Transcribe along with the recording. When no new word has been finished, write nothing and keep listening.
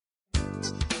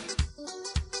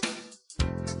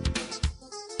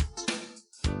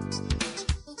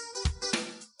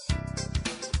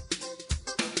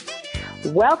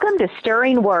Welcome to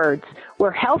Stirring Words,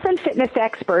 where health and fitness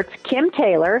experts Kim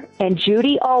Taylor and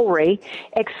Judy Ulrey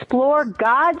explore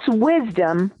God's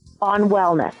wisdom on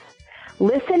wellness.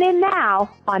 Listen in now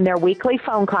on their weekly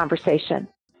phone conversation.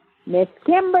 Miss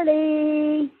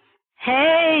Kimberly.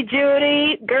 Hey,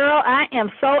 Judy. Girl, I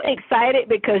am so excited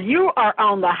because you are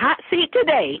on the hot seat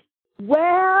today.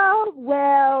 Well.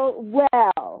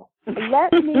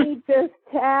 Let me just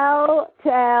tell.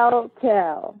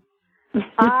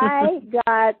 I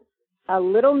got a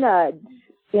little nudge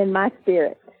in my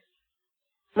spirit.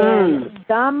 And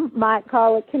some might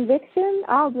call it conviction.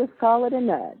 I'll just call it a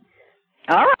nudge.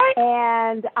 All right.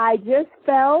 And I just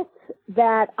felt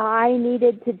that I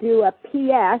needed to do a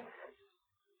PS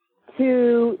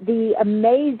to the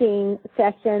amazing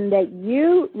session that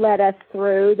you led us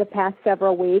through the past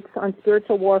several weeks on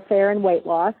spiritual warfare and weight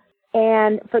loss.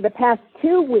 And for the past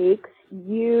 2 weeks,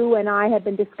 you and I have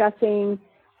been discussing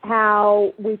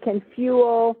how we can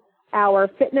fuel our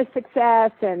fitness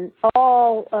success and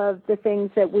all of the things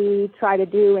that we try to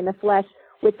do in the flesh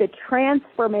with the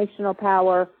transformational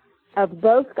power of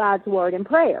both God's Word and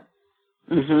prayer.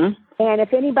 Mm-hmm. And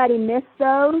if anybody missed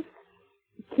those,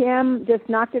 Kim just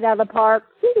knocked it out of the park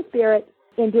through the Spirit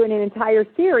in doing an entire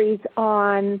series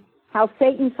on how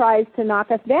Satan tries to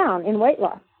knock us down in weight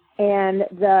loss and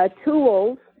the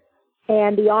tools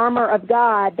and the armor of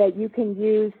God that you can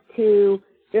use to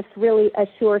just really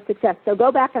assure success. So go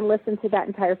back and listen to that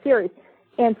entire series.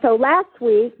 And so last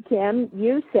week, Kim,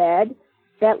 you said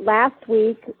that last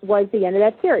week was the end of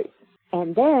that series.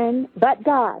 And then, but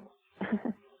God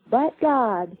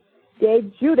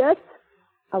gave Judas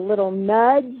a little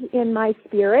nudge in my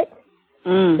spirit.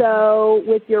 So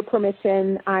with your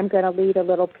permission, I'm going to lead a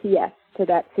little PS to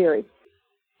that series.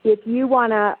 If you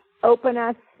want to open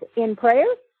us in prayer,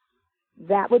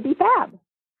 that would be fab.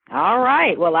 All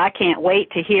right. Well, I can't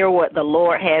wait to hear what the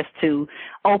Lord has to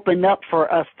open up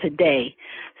for us today.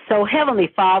 So, Heavenly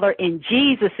Father, in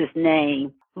Jesus'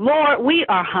 name, Lord, we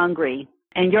are hungry,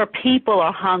 and your people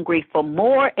are hungry for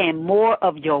more and more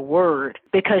of your word,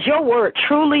 because your word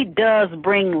truly does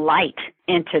bring light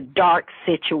into dark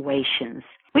situations.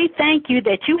 We thank you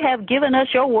that you have given us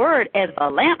your word as a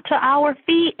lamp to our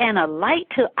feet and a light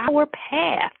to our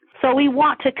path. So we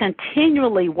want to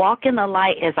continually walk in the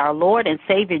light as our Lord and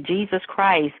Savior Jesus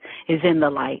Christ is in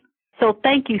the light. So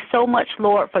thank you so much,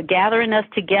 Lord, for gathering us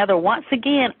together once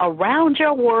again around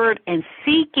your word and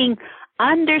seeking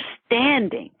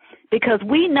understanding, because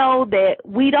we know that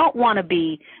we don't want to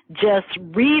be just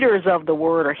readers of the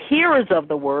word or hearers of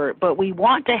the word, but we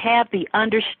want to have the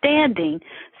understanding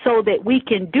so that we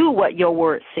can do what your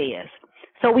word says.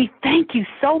 So we thank you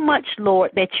so much,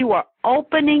 Lord, that you are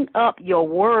opening up your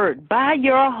word by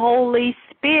your Holy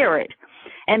Spirit,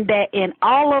 and that in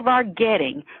all of our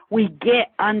getting, we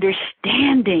get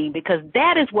understanding, because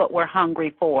that is what we're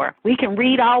hungry for. We can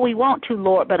read all we want to,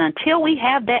 Lord, but until we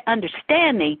have that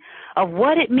understanding of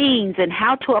what it means and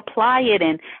how to apply it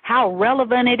and how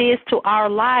relevant it is to our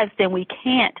lives, then we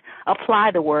can't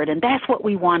apply the word, and that's what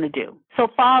we want to do. So,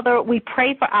 Father, we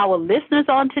pray for our listeners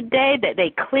on today that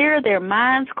they clear their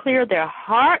minds, clear their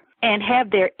heart, and have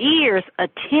their ears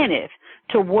attentive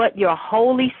to what your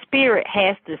Holy Spirit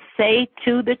has to say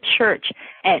to the church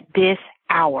at this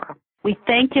hour. We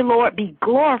thank you, Lord. Be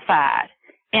glorified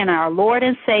in our Lord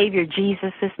and Savior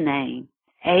Jesus' name.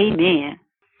 Amen.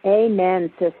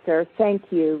 Amen, sister. Thank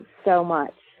you so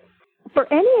much.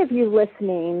 For any of you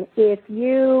listening, if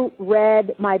you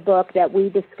read my book that we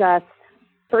discussed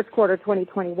first quarter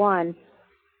 2021,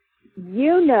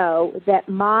 you know that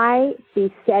my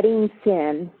besetting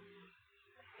sins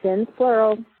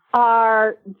plural,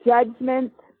 are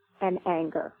judgment and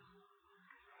anger.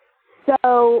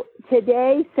 So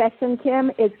today's session, Kim,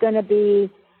 is going to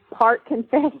be part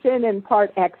confession and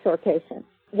part exhortation.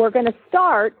 We're going to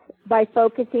start by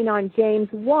focusing on James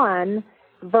 1,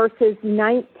 verses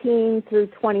 19 through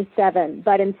 27.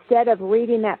 But instead of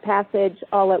reading that passage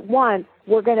all at once,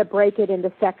 we're going to break it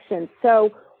into sections. So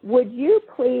would you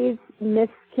please, Miss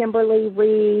Kimberly,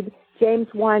 read James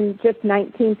 1, just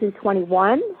 19 through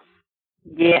 21?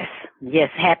 Yes,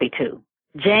 happy to.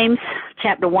 James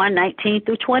chapter 1, 19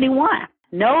 through 21.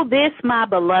 Know this, my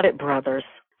beloved brothers,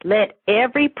 let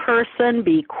every person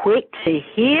be quick to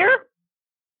hear.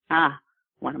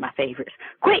 One of my favorites.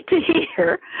 Quick to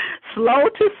hear, slow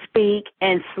to speak,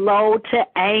 and slow to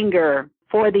anger.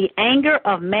 For the anger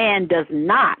of man does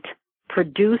not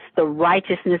produce the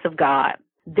righteousness of God.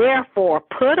 Therefore,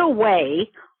 put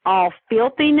away all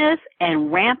filthiness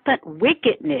and rampant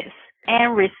wickedness,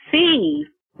 and receive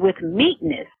with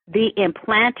meekness the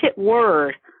implanted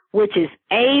word, which is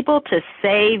able to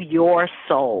save your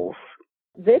souls.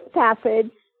 This passage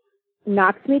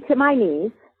knocks me to my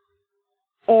knees.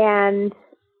 And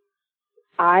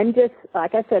I'm just,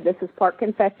 like I said, this is part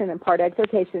confession and part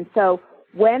exhortation. So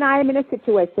when I'm in a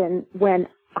situation when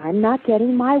I'm not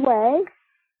getting my way,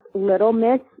 little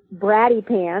Miss Bratty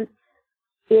Pants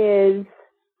is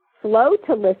slow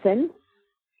to listen,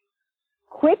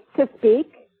 quick to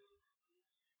speak,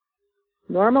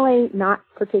 normally not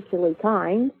particularly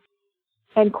kind,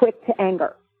 and quick to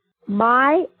anger.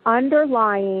 My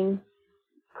underlying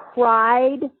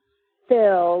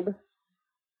pride-filled,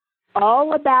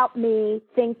 all about me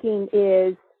thinking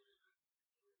is,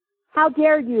 how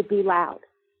dare you be loud?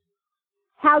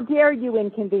 How dare you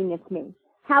inconvenience me?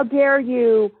 How dare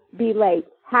you be late?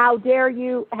 How dare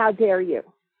you? How dare you?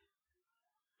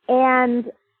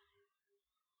 And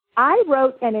I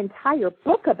wrote an entire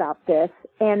book about this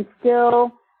and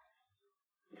still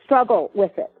struggle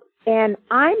with it. And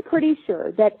I'm pretty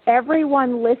sure that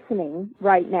everyone listening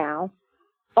right now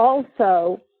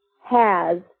also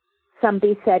has some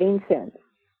besetting sins.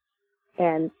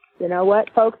 And you know what,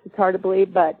 folks? It's hard to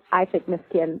believe, but I think Miss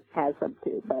Kim has them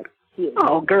too. But she is.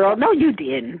 Oh, girl, no, you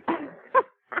didn't.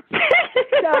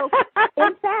 So,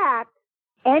 in fact,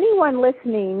 anyone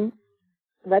listening,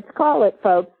 let's call it,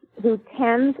 folks, who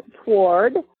tends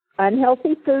toward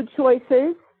unhealthy food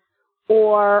choices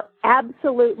or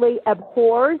absolutely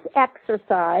abhors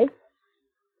exercise,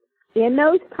 in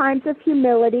those times of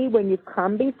humility, when you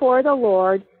come before the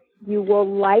Lord, you will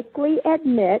likely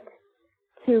admit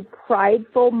to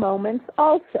prideful moments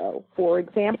also. For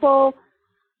example,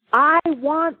 I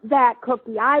want that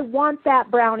cookie. I want that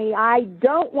brownie. I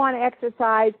don't want to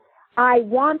exercise. I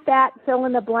want that fill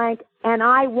in the blank, and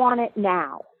I want it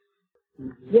now.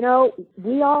 Mm-hmm. You know,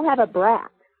 we all have a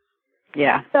brat.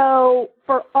 Yeah. So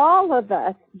for all of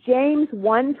us, James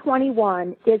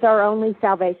 1:21 is our only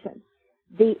salvation.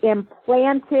 The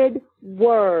implanted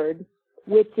word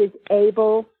which is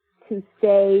able to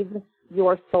save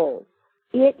your souls.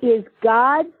 It is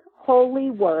God's holy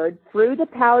word through the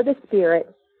power of the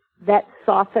Spirit that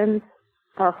softens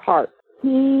our hearts.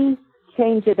 He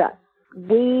changes us.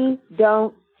 We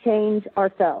don't change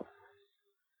ourselves.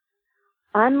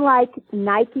 Unlike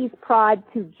Nike's prod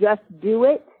to just do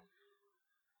it,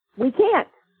 we can't.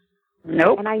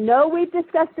 Nope. And I know we've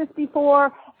discussed this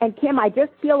before, and Kim, I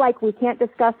just feel like we can't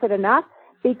discuss it enough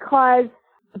because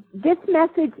this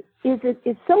message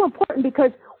is so important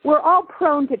because we're all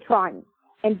prone to trying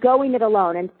and going it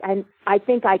alone, and I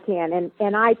think I can,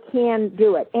 and I can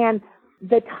do it. And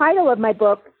the title of my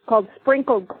book, called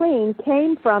Sprinkled Clean,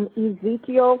 came from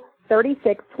Ezekiel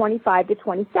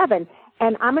 36:25-27.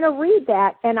 And I'm going to read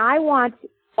that, and I want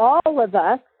all of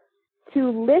us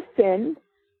to listen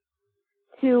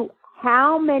to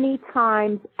how many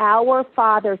times our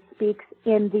Father speaks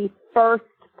in the first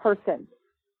person.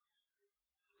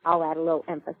 I'll add a little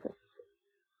emphasis.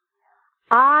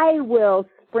 I will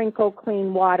sprinkle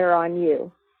clean water on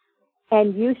you,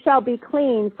 and you shall be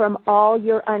clean from all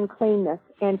your uncleanness,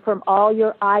 and from all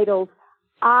your idols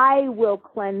I will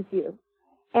cleanse you.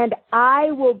 And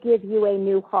I will give you a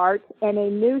new heart, and a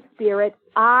new spirit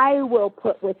I will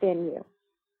put within you.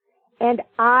 And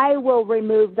I will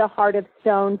remove the heart of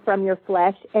stone from your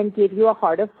flesh and give you a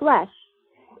heart of flesh.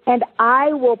 And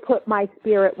I will put my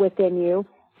spirit within you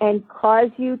and cause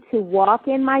you to walk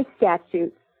in my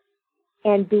statutes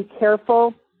and be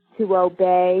careful to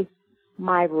obey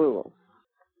my rules.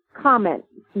 Comment,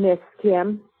 Miss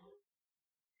Kim.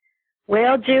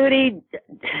 Well, Judy,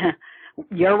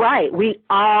 you're right. We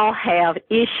all have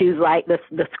issues, like the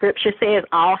scripture says,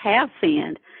 all have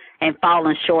sinned and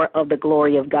fallen short of the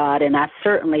glory of God. And I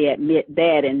certainly admit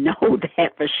that and know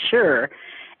that for sure.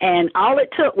 And all it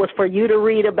took was for you to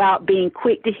read about being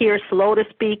quick to hear, slow to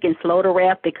speak, and slow to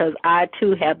wrath, because I,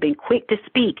 too, have been quick to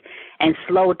speak and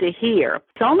slow to hear.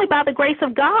 It's only by the grace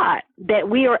of God that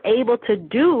we are able to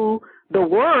do the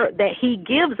word that he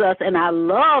gives us. And I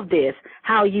love this,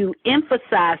 how you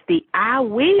emphasize the I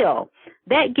will.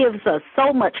 That gives us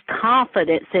so much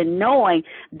confidence in knowing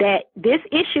that this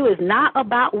issue is not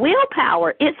about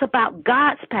willpower. It's about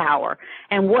God's power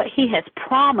and what he has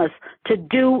promised to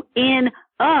do in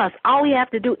us. All we have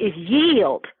to do is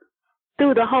yield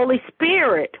through the Holy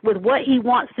Spirit with what he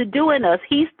wants to do in us.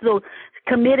 He's still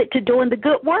committed to doing the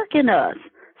good work in us.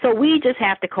 So we just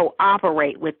have to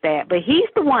cooperate with that. But he's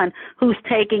the one who's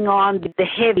taking on the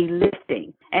heavy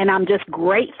lifting. And I'm just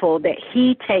grateful that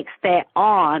he takes that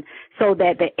on so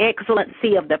that the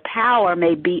excellency of the power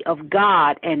may be of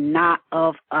God and not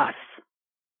of us.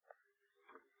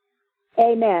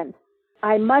 Amen.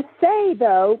 I must say,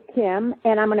 though, Kim,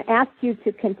 and I'm going to ask you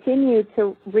to continue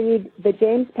to read the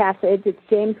James passage. It's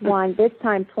James 1, this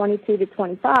time 22 to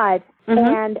 25. Mm-hmm.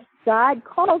 And God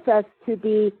calls us to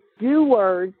be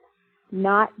doers,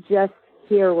 not just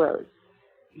hearers.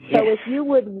 Yes. So if you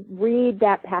would read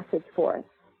that passage for us.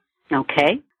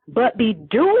 Okay. But be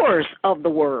doers of the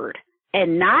word,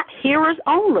 and not hearers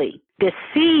only,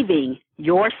 deceiving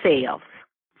yourselves.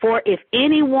 For if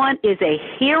anyone is a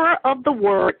hearer of the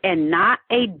word and not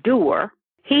a doer,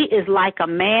 he is like a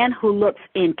man who looks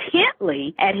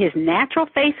intently at his natural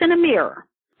face in a mirror.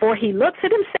 For he looks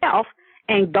at himself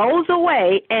and goes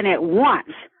away and at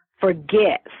once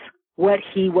forgets what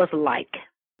he was like.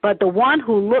 But the one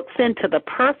who looks into the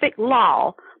perfect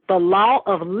law, the law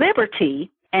of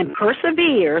liberty, and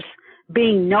perseveres,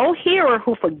 being no hearer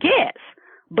who forgets,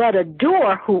 but a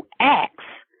doer who acts,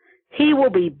 he will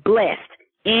be blessed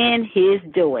in his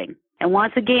doing. And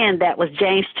once again, that was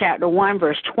James chapter 1,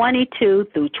 verse 22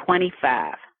 through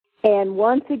 25. And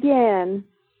once again,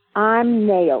 I'm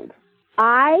nailed.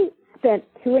 I spent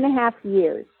 2.5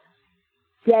 years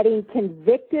getting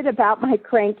convicted about my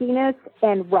crankiness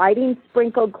and writing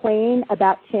Sprinkled Clean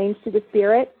about change to the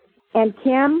Spirit. And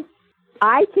Kim,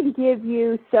 I can give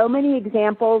you so many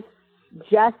examples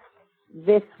just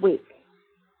this week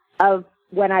of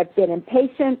when I've been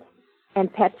impatient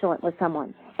and petulant with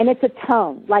someone. And it's a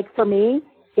tone. Like for me,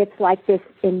 it's like this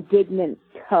indignant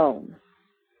tone.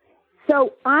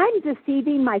 So I'm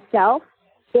deceiving myself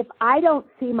if I don't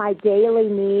see my daily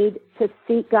need to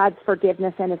seek God's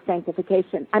forgiveness and His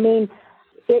sanctification. I mean,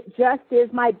 it just is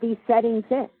my besetting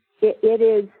sin.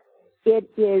 It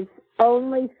is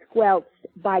only squelched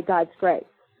by God's grace.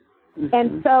 Mm-hmm.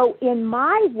 And so in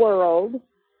my world,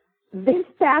 this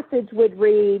passage would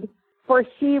read, for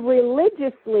she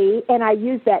religiously, and I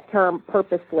use that term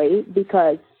purposely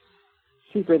because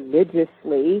she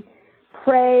religiously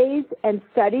prays and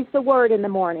studies the word in the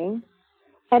morning,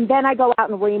 and then I go out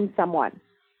and ream someone.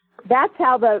 That's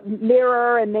how the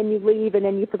mirror, and then you leave, and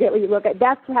then you forget what you look at.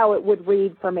 That's how it would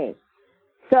read for me.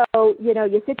 So,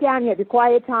 you sit down, you have your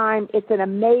quiet time. It's an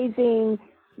amazing,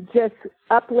 just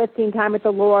uplifting time with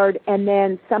the Lord, and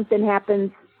then something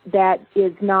happens that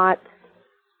is not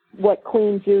what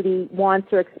Queen Judy wants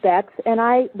or expects, and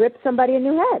I rip somebody a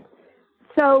new head.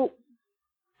 So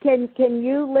can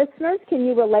you listeners, can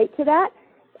you relate to that?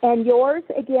 And yours,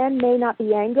 again, may not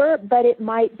be anger, but it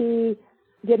might be,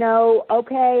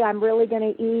 okay, I'm really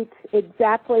going to eat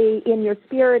exactly in your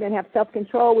spirit and have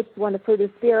self-control, which is one of the fruit of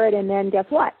the Spirit, and then guess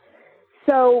what?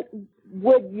 So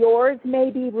would yours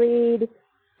maybe read,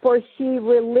 for she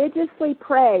religiously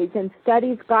prays and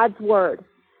studies God's word,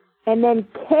 and then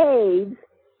caves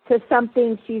to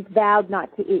something she's vowed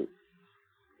not to eat.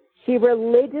 She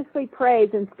religiously prays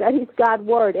and studies God's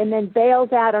word and then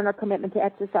bails out on her commitment to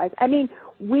exercise. I mean,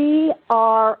 we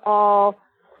are all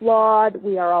flawed.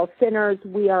 We are all sinners.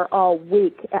 We are all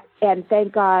weak. And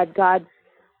thank God,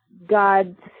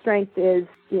 God's strength is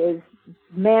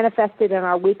manifested in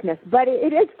our weakness. But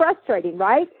it is frustrating,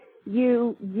 right?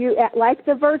 You, like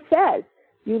the verse says,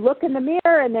 you look in the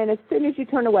mirror and then as soon as you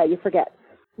turn away, you forget.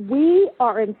 We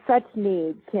are in such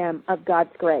need, Kim, of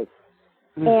God's grace.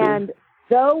 Mm-hmm. And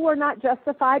though we're not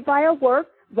justified by our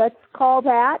works, let's call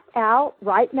that out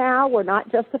right now. We're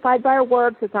not justified by our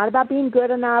works. It's not about being good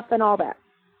enough and all that.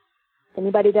 If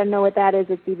anybody doesn't know what that is,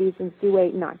 it's Ephesians 2,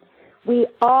 8, and 9. We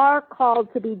are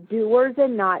called to be doers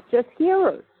and not just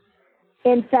hearers.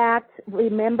 In fact,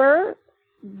 remember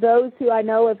those who I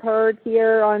know have heard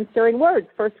here on Stirring Words,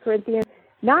 1 Corinthians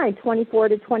 9, 24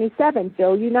 to 27.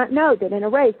 Do you not know that in a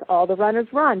race all the runners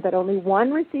run, but only one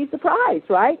receives the prize,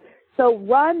 right? So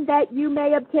run that you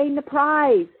may obtain the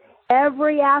prize.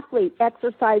 Every athlete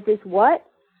exercises what?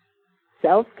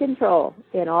 Self-control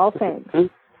in all things.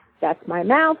 That's my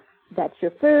mouth. That's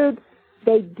your food.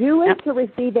 They do it to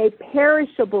receive a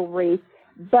perishable wreath,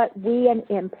 but we an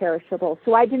imperishable.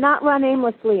 So I do not run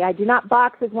aimlessly. I do not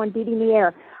box as one beating the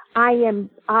air.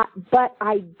 But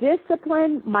I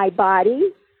discipline my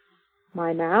body,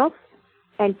 my mouth,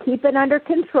 and keep it under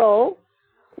control,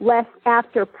 lest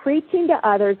after preaching to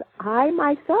others, I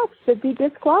myself should be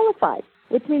disqualified,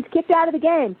 which means kicked out of the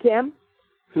game, Kim.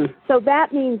 So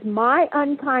that means my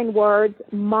unkind words,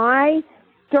 my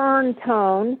stern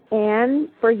tone, and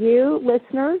for you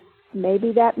listeners,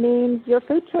 maybe that means your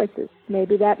food choices.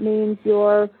 Maybe that means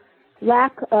your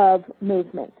lack of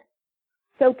movement.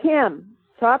 So Kim,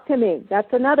 talk to me. That's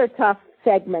another tough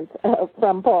segment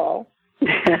from Paul.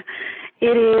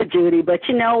 It is, Judy. But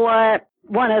you know what?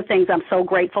 One of the things I'm so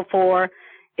grateful for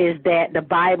is that the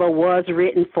Bible was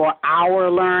written for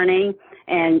our learning.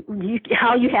 And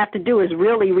how you have to do is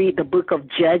really read the book of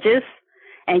Judges,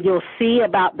 and you'll see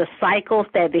about the cycles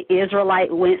that the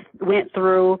Israelites went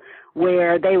through,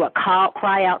 where they would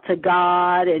cry out to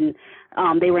God, and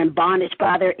they were in bondage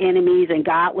by their enemies, and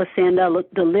God would send a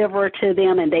deliverer to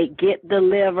them, and they'd get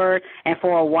delivered, and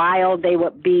for a while they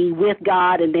would be with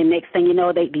God, and then next thing you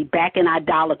know, they'd be back in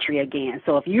idolatry again.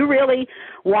 So if you really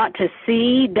want to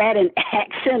see that in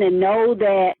action and know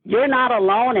that you're not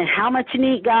alone and how much you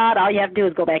need God, all you have to do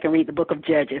is go back and read the book of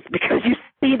Judges, because you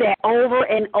see that over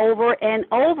and over and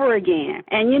over again.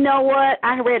 And you know what?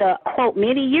 I read a quote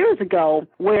many years ago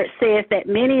where it says that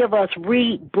many of us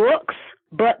read books,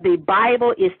 but the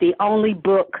Bible is the only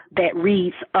book that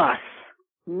reads us.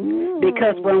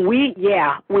 Because when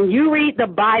you read the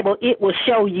Bible, it will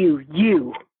show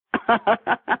you. But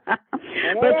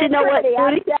you know what?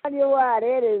 I'm telling you what,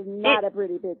 it is not a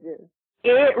pretty picture.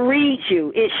 It reads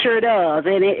you. It sure does.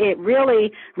 And it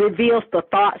really reveals the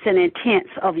thoughts and intents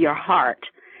of your heart.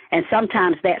 And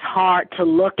sometimes that's hard to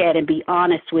look at and be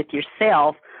honest with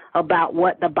yourself about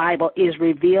what the Bible is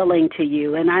revealing to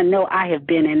you. And I know I have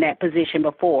been in that position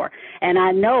before. And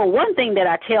I know one thing that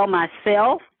I tell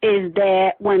myself is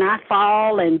that when I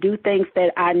fall and do things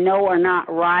that I know are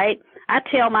not right, I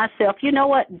tell myself, you know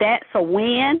what, that's a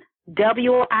win,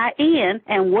 W-I-N,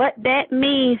 and what that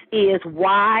means is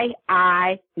why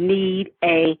I need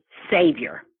a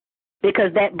Savior.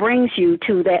 Because that brings you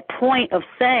to that point of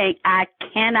saying, I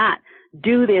cannot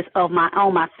do this of my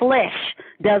own. My flesh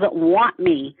doesn't want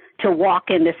me to walk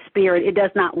in the Spirit. It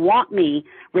does not want me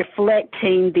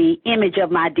reflecting the image of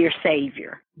my dear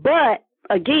Savior. But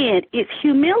again, it's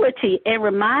humility and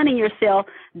reminding yourself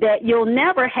that you'll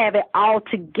never have it all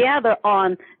together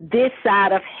on this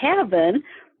side of heaven,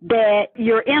 that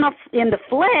you're in the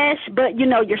flesh, but, you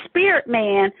know, your spirit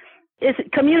man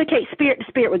communicates spirit to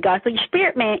spirit with God. So your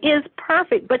spirit man is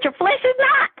perfect, but your flesh is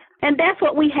not. And that's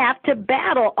what we have to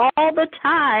battle all the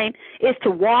time, is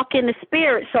to walk in the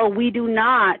Spirit so we do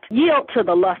not yield to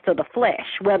the lust of the flesh,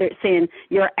 whether it's in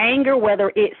your anger,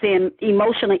 whether it's in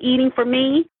emotional eating for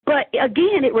me. But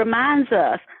again, it reminds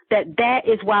us that that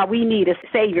is why we need a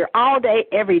Savior all day,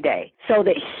 every day, so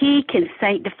that He can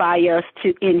sanctify us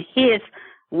in His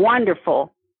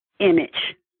wonderful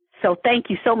image. So thank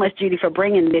you so much, Judy, for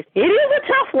bringing this. It is a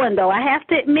tough one, though, I have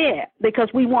to admit, because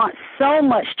we want so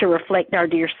much to reflect our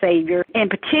dear Savior, in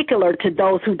particular to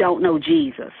those who don't know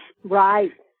Jesus.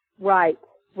 Right. I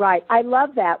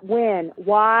love that.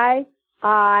 Why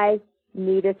I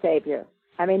need a Savior.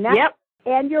 I mean, that's, yep.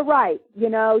 And you're right. You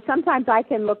know, sometimes I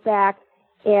can look back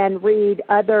and read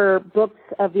other books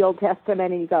of the Old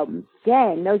Testament and you go,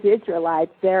 dang, those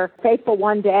Israelites, they're faithful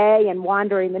one day and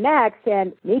wandering the next,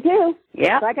 and me too.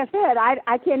 Yeah. Like I said,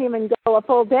 I can't even go a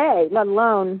full day, let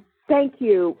alone. Thank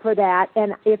you for that.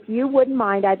 And if you wouldn't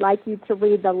mind, I'd like you to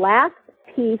read the last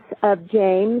piece of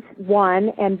James 1,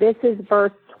 and this is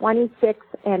verse 26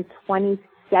 and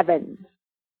 27.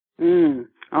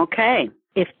 Okay.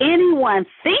 If anyone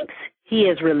thinks he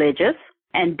is religious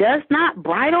and does not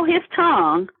bridle his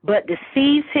tongue, but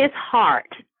deceives his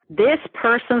heart, this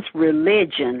person's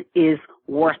religion is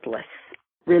worthless.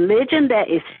 Religion that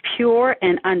is pure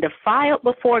and undefiled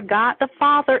before God the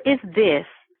Father is this: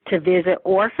 to visit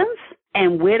orphans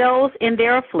and widows in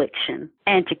their affliction,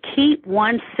 and to keep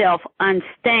oneself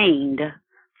unstained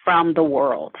from the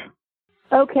world.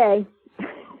 Okay.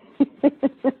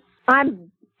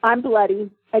 I'm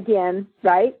bloody again,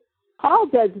 right? Paul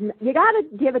you got to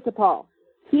give it to Paul.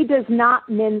 He does not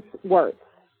mince words.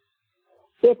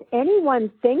 If anyone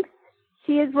thinks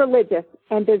she is religious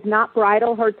and does not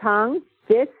bridle her tongue,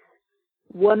 this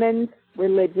woman's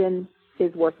religion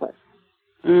is worthless.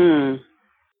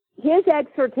 His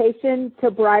exhortation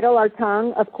to bridle our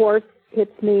tongue, of course,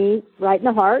 hits me right in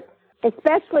the heart,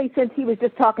 especially since he was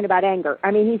just talking about anger.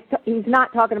 I mean, he's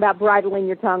not talking about bridling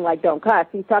your tongue like don't cuss.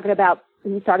 He's talking about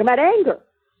anger.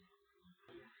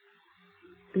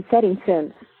 Besetting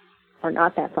sins are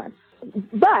not that fun.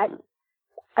 But,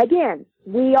 again,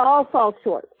 we all fall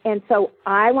short. And so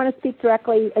I want to speak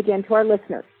directly, again, to our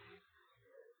listeners.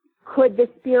 Could the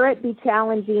Spirit be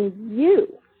challenging you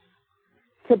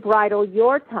to bridle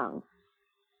your tongue?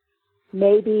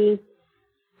 Maybe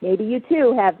you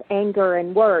too have anger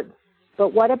and words.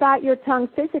 But what about your tongue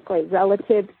physically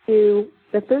relative to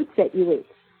the foods that you eat?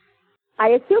 I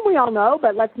assume we all know,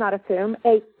 but let's not assume.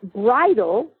 A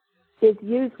bridle is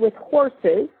used with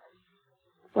horses,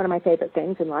 one of my favorite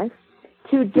things in life,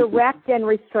 to direct and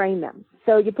restrain them.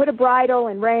 So you put a bridle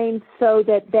and rein so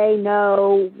that they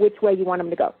know which way you want them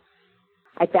to go.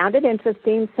 I found it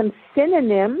interesting. Some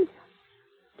synonyms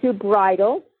to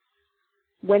bridle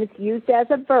when it's used as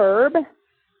a verb,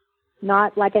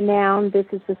 not like a noun, this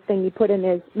is this thing you put in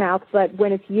his mouth, but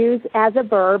when it's used as a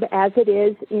verb, as it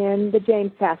is in the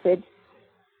James passage,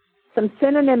 some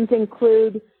synonyms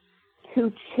include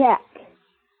to check,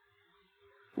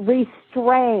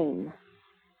 restrain,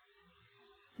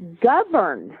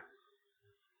 govern,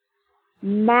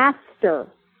 master,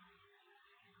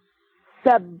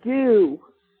 subdue,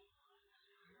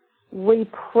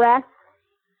 repress,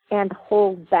 and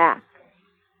hold back.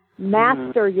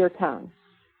 Master your tongue.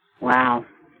 Wow.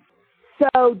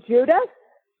 So, Judas,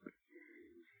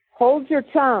 hold your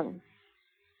tongue.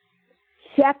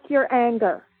 Check your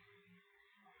anger.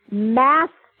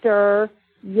 Master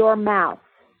your mouth.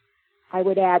 I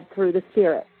would add through the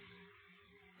Spirit.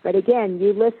 But again,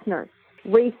 you listeners,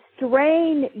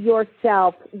 restrain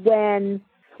yourself when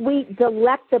sweet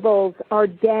delectables are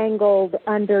dangled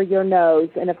under your nose.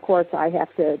 And of course, I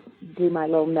have to do my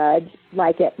little nudge,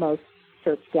 like at most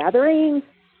church gatherings.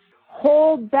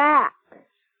 Hold back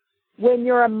when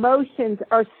your emotions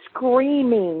are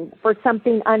screaming for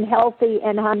something unhealthy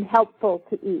and unhelpful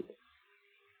to eat.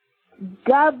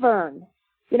 Govern.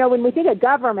 You know, when we think of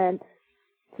government,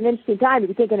 it's an interesting time to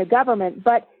be thinking of government,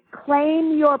 but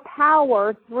claim your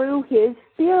power through His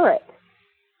Spirit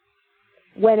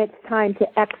when it's time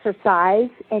to exercise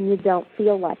and you don't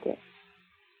feel like it.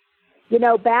 You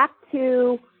know, back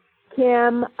to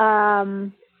Kim,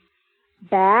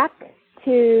 back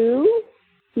to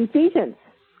Ephesians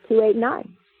 2:8-9.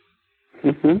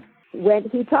 When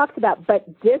he talks about,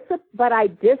 but I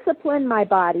discipline my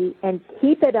body and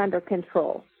keep it under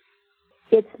control.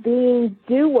 It's being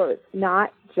doers,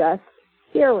 not just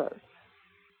hearers.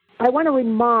 I want to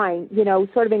remind, you know,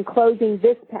 sort of in closing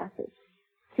this passage,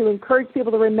 to encourage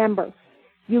people to remember,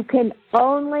 you can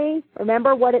only,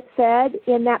 remember what it said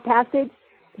in that passage,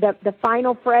 the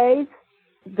final phrase,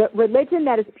 the religion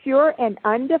that is pure and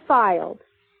undefiled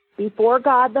before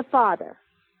God the Father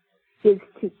is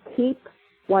to keep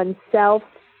oneself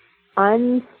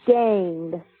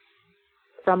unstained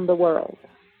from the world.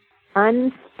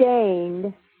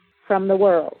 Unstained from the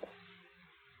world.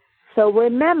 So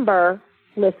remember,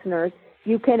 listeners,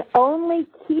 you can only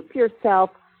keep yourself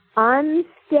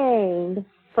unstained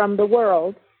from the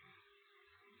world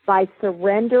by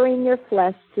surrendering your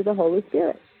flesh to the Holy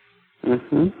Spirit.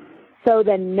 So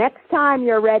the next time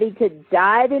you're ready to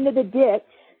dive into the ditch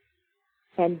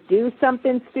and do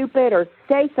something stupid or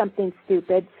say something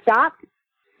stupid, stop,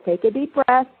 take a deep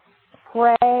breath,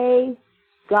 pray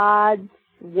God's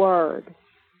Word.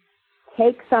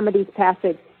 Take some of these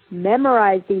passages,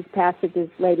 memorize these passages,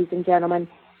 ladies and gentlemen,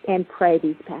 and pray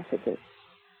these passages.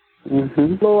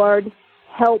 Lord,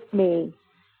 help me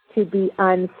to be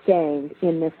unstained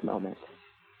in this moment.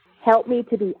 Help me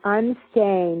to be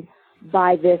unstained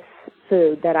by this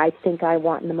food that I think I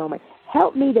want in the moment.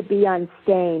 Help me to be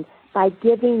unstained by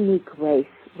giving me grace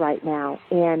right now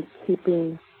and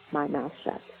keeping my mouth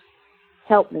shut.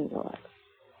 Help me, Lord.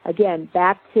 Again,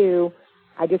 back to,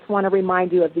 I just want to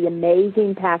remind you of the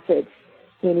amazing passage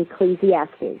in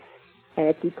Ecclesiastes. And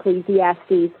it's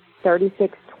Ecclesiastes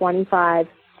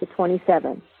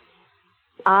 36:25-27.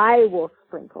 I will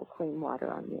sprinkle clean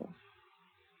water on you.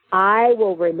 I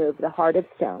will remove the heart of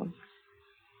stone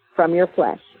from your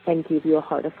flesh and give you a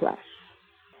heart of flesh.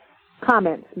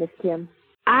 Comments, Miss Kim?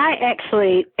 I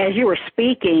actually, as you were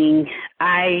speaking,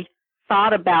 I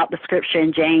thought about the scripture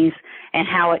in James and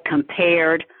how it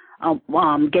compared,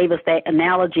 gave us that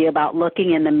analogy about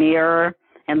looking in the mirror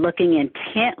and looking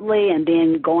intently and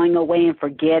then going away and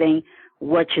forgetting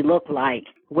what you look like.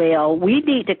 Well, we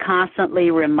need to constantly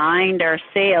remind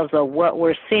ourselves of what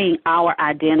we're seeing, our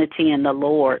identity in the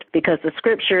Lord, because the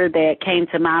scripture that came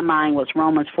to my mind was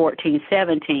Romans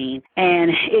 14:17,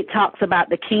 and it talks about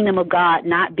the kingdom of God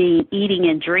not being eating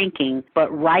and drinking,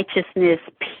 but righteousness,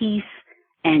 peace,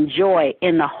 and joy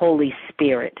in the Holy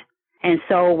Spirit. And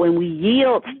so when we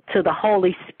yield to the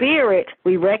Holy Spirit,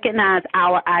 we recognize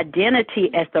our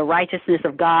identity as the righteousness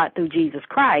of God through Jesus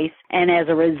Christ. And as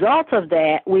a result of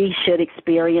that, we should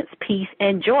experience peace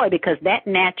and joy, because that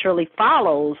naturally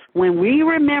follows when we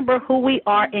remember who we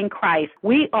are in Christ.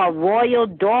 We are royal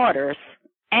daughters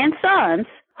and sons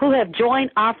who have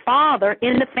joined our Father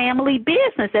in the family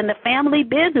business. And the family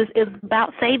business is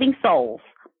about saving souls.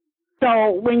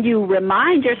 So when you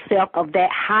remind yourself of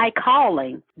that high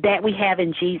calling that we have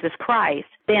in Jesus Christ,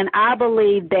 then I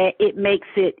believe that it makes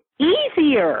it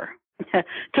easier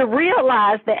to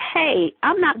realize that, hey,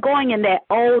 I'm not going in that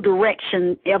old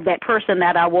direction of that person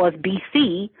that I was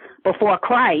BC, before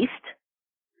Christ,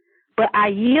 but I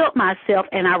yield myself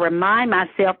and I remind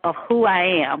myself of who I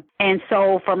am. And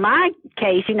so for my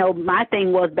case, you know, my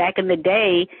thing was back in the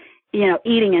day,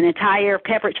 eating an entire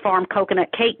Pepperidge Farm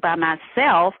coconut cake by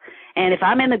myself. And if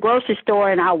I'm in the grocery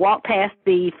store and I walk past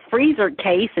the freezer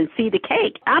case and see the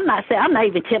cake, I'm not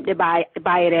even tempted by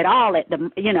it at all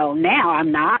now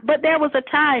I'm not. But there was a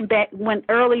time back when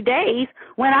early days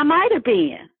when I might have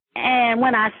been. And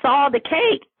when I saw the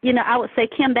cake, I would say,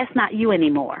 Kim, that's not you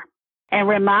anymore. And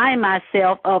remind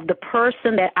myself of the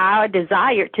person that I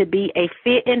desired to be, a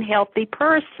fit and healthy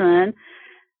person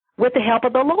with the help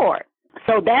of the Lord.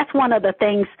 So that's one of the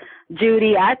things,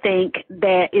 Judy, I think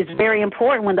that is very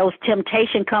important when those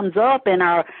temptation comes up and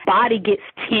our body gets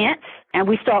tense and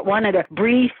we start wanting to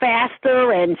breathe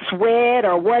faster and sweat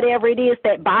or whatever it is,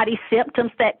 that body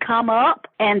symptoms that come up,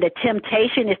 and the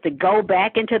temptation is to go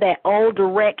back into that old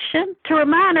direction, to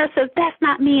remind ourselves that's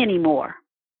not me anymore.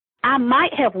 I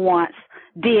might have once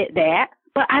did that,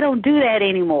 but I don't do that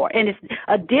anymore. And it's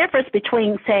a difference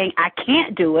between saying I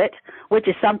can't do it, which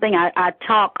is something I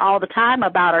talk all the time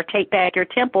about, our Take Back Your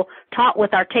Temple, talk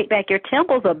with our Take Back Your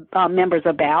Temples members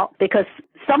about, because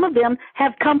some of them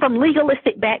have come from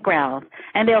legalistic backgrounds,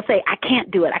 and they'll say, I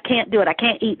can't do it, I can't do it, I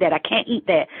can't eat that, I can't eat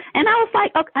that. And I was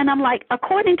like, and I'm like,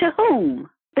 according to whom?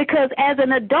 Because as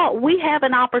an adult, we have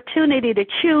an opportunity to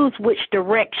choose which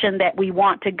direction that we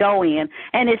want to go in.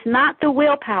 And it's not the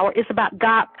willpower, it's about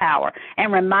God power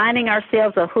and reminding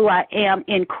ourselves of who I am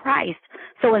in Christ.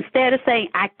 So instead of saying,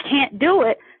 I can't do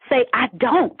it, say, I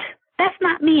don't. That's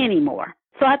not me anymore.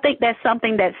 So I think that's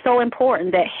something that's so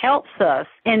important that helps us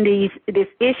in this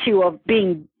issue of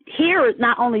being hearers,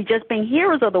 not only just being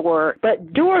hearers of the word,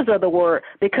 but doers of the word,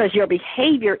 because your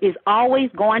behavior is always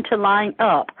going to line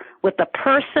up with the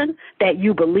person that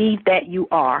you believe that you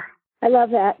are. I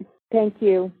love that. Thank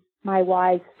you, my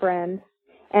wise friend.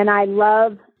 And I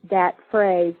love that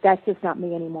phrase, that's just not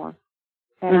me anymore.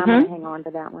 And I'm going to hang on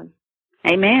to that one.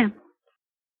 Amen.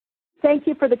 Thank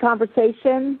you for the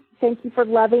conversation. Thank you for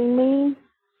loving me.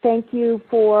 Thank you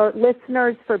for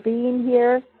listeners for being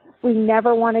here. We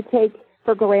never want to take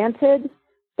for granted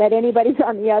that anybody's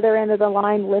on the other end of the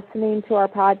line listening to our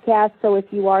podcast. So if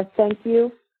you are, thank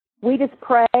you. We just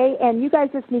pray, and you guys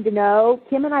just need to know,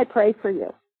 Kim and I pray for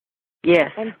you.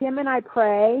 Yes. And Kim and I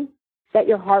pray that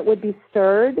your heart would be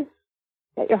stirred,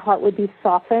 that your heart would be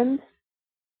softened,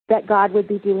 that God would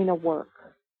be doing a work.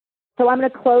 So I'm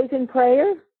going to close in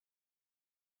prayer.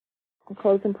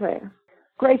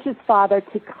 Gracious Father,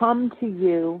 to come to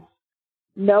you,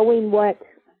 knowing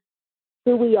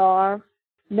who we are,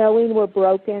 knowing we're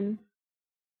broken,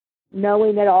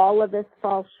 knowing that all of us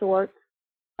fall short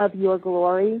of your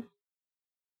glory.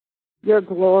 Your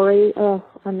glory,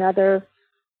 another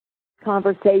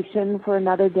conversation for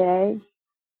another day.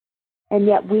 And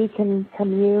yet we can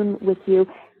commune with you.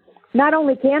 Not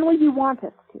only can we, you want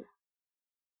us to.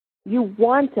 You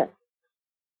want us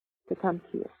to come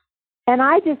to you. And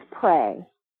I just pray,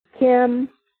 Kim,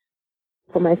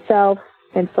 for myself,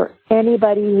 and for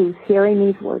anybody who's hearing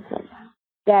these words right now,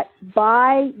 that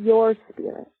by your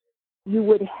Spirit, you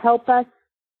would help us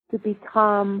to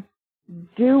become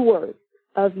doers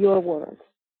of your word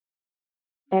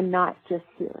and not just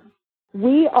hearers.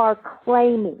 We are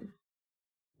claiming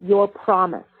your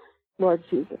promise, Lord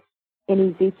Jesus,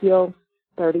 in Ezekiel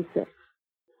 36,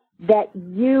 that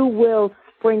you will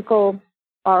sprinkle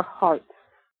our hearts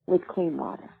with clean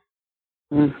water.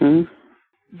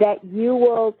 That you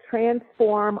will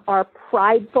transform our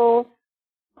prideful,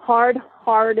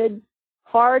 hard-hearted,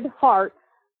 hard hearts,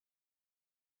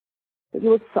 that you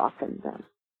will soften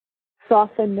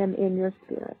them in your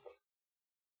Spirit.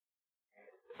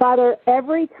 Father,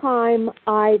 every time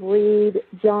I read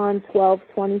John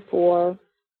 12:24,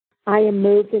 I am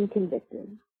moved and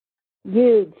convicted.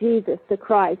 You, Jesus the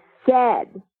Christ,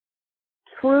 said,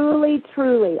 truly,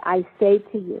 truly, I say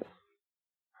to you,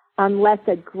 unless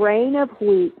a grain of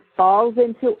wheat falls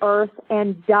into earth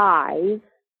and dies,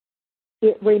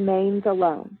 it remains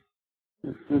alone.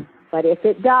 But if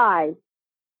it dies,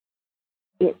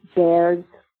 it bears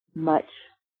much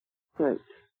fruit.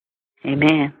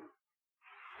 Amen.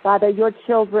 Father, your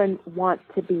children want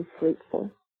to be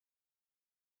fruitful.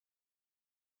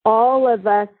 All of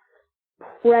us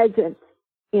present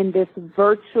in this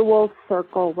virtual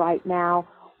circle right now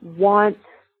want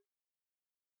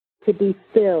to be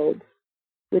filled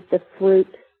with the fruit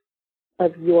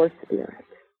of your Spirit.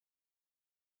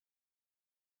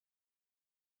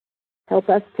 Help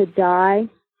us to die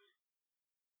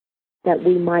that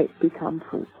we might become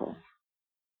fruitful.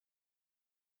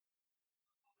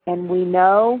 And we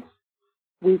know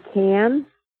we can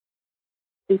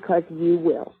because you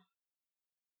will.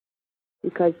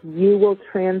 Because you will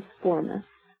transform us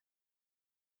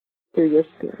through your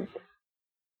Spirit.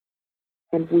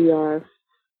 And we are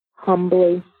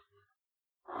humbly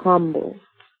humble,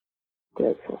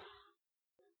 grateful.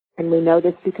 And we know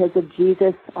this because of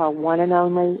Jesus, our one and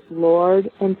only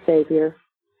Lord and Savior,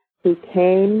 who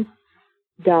came,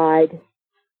 died,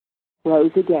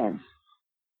 rose again,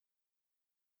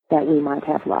 that we might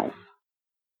have life.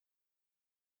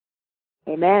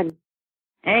 Amen.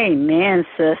 Amen,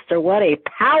 sister. What a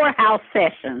powerhouse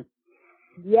session.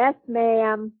 Yes,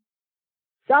 ma'am.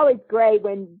 It's always great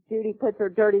when Judy puts her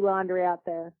dirty laundry out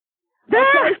there.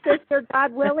 Okay, sister,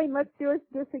 God willing, let's do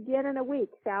this again in a week,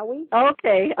 shall we?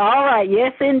 Okay. All right.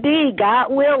 Yes, indeed.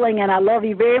 God willing. And I love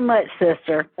you very much,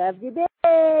 sister. Love you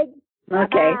big.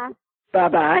 Okay.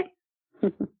 Bye-bye.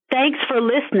 Thanks for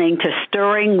listening to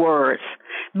Stirring Words.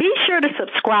 Be sure to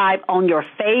subscribe on your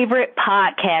favorite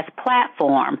podcast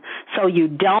platform so you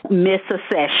don't miss a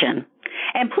session.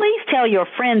 And please tell your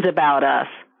friends about us.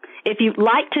 If you'd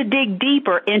like to dig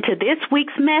deeper into this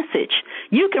week's message,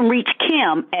 you can reach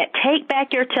Kim at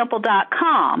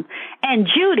TakeBackYourTemple.com and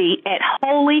Judy at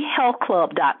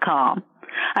HolyHealthClub.com.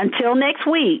 Until next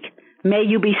week, may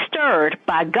you be stirred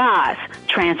by God's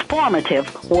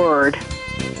transformative word.